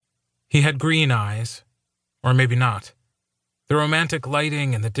He had green eyes, or maybe not. The romantic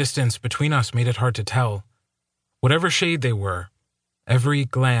lighting and the distance between us made it hard to tell. Whatever shade they were, every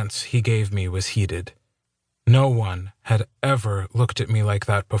glance he gave me was heated. No one had ever looked at me like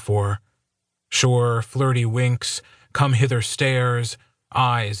that before. Sure, flirty winks, come-hither stares,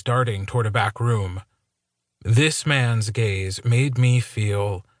 eyes darting toward a back room. This man's gaze made me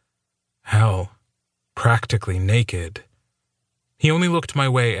feel, hell, practically naked. He only looked my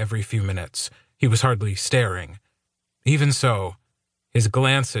way every few minutes. He was hardly staring. Even so, his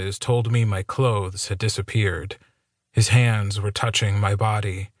glances told me my clothes had disappeared. His hands were touching my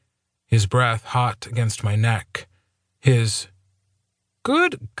body. His breath hot against my neck. His...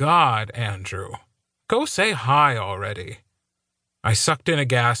 Good God, Andrew. Go say hi already. I sucked in a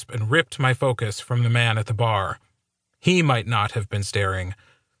gasp and ripped my focus from the man at the bar. He might not have been staring,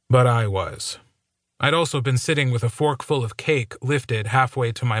 but I was. I'd also been sitting with a fork full of cake lifted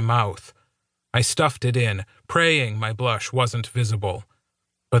halfway to my mouth. I stuffed it in, praying my blush wasn't visible.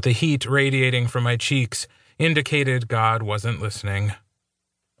 But the heat radiating from my cheeks indicated God wasn't listening.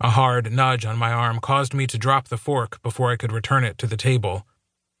 A hard nudge on my arm caused me to drop the fork before I could return it to the table.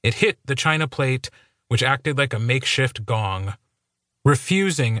 It hit the china plate, which acted like a makeshift gong.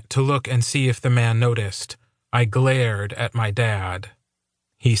 Refusing to look and see if the man noticed, I glared at my dad.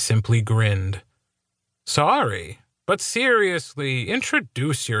 He simply grinned. Sorry, but seriously,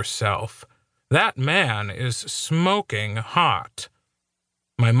 introduce yourself. That man is smoking hot.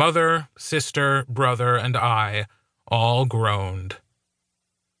 My mother, sister, brother, and I all groaned.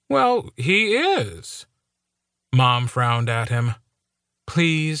 Well, he is. Mom frowned at him.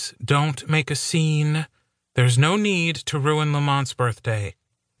 Please don't make a scene. There's no need to ruin Lamont's birthday.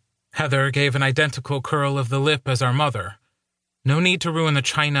 Heather gave an identical curl of the lip as our mother. No need to ruin the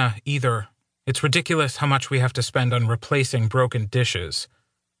china either. It's ridiculous how much we have to spend on replacing broken dishes.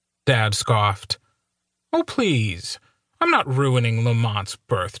 Dad scoffed. Oh, please. I'm not ruining Lamont's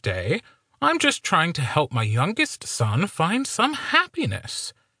birthday. I'm just trying to help my youngest son find some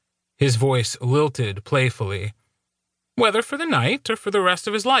happiness. His voice lilted playfully. Whether for the night or for the rest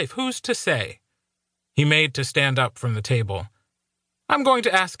of his life, who's to say? He made to stand up from the table. I'm going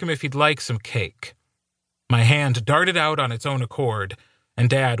to ask him if he'd like some cake. My hand darted out on its own accord, and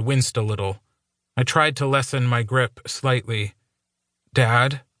Dad winced a little. I tried to lessen my grip slightly.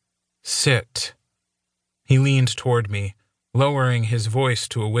 Dad, sit. He leaned toward me, lowering his voice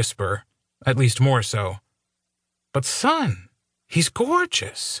to a whisper, at least more so. But son, he's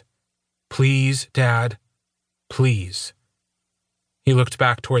gorgeous. Please, Dad, please. He looked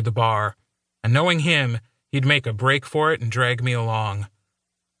back toward the bar, and knowing him, he'd make a break for it and drag me along.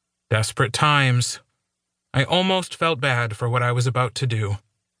 Desperate times. I almost felt bad for what I was about to do.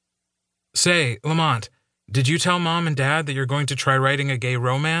 Say, Lamont, did you tell Mom and Dad that you're going to try writing a gay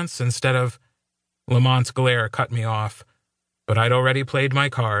romance instead of... Lamont's glare cut me off, but I'd already played my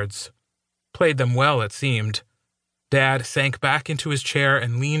cards. Played them well, it seemed. Dad sank back into his chair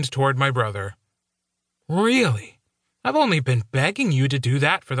and leaned toward my brother. Really? I've only been begging you to do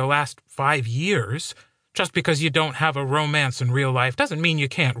that for the last 5 years. Just because you don't have a romance in real life doesn't mean you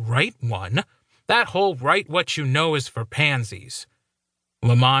can't write one. That whole write what you know is for pansies.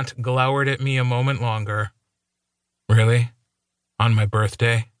 Lamont glowered at me a moment longer. Really? On my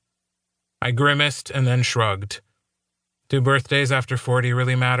birthday? I grimaced and then shrugged. Do birthdays after 40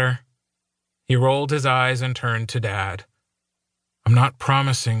 really matter? He rolled his eyes and turned to Dad. I'm not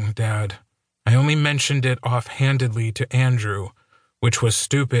promising, Dad. I only mentioned it offhandedly to Andrew, which was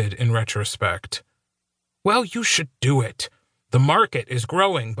stupid in retrospect. Well, you should do it. The market is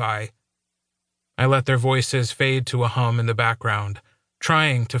growing by... I let their voices fade to a hum in the background,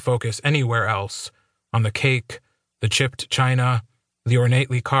 trying to focus anywhere else, on the cake, the chipped china, the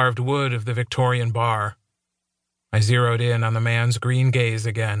ornately carved wood of the Victorian bar. I zeroed in on the man's green gaze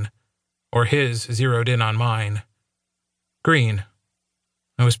again, or his zeroed in on mine. Green.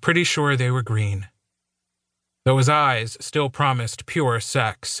 I was pretty sure they were green. Though his eyes still promised pure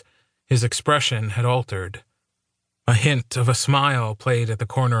sex, his expression had altered. A hint of a smile played at the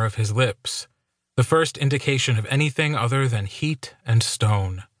corner of his lips, the first indication of anything other than heat and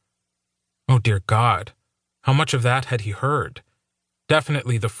stone. Oh, dear God, how much of that had he heard?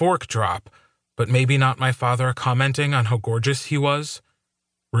 Definitely the fork drop, but maybe not my father commenting on how gorgeous he was?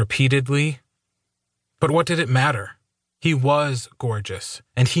 Repeatedly? But what did it matter? He was gorgeous,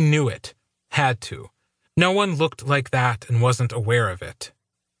 and he knew it. Had to. No one looked like that and wasn't aware of it.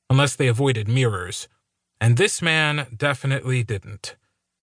 Unless they avoided mirrors. And this man definitely didn't.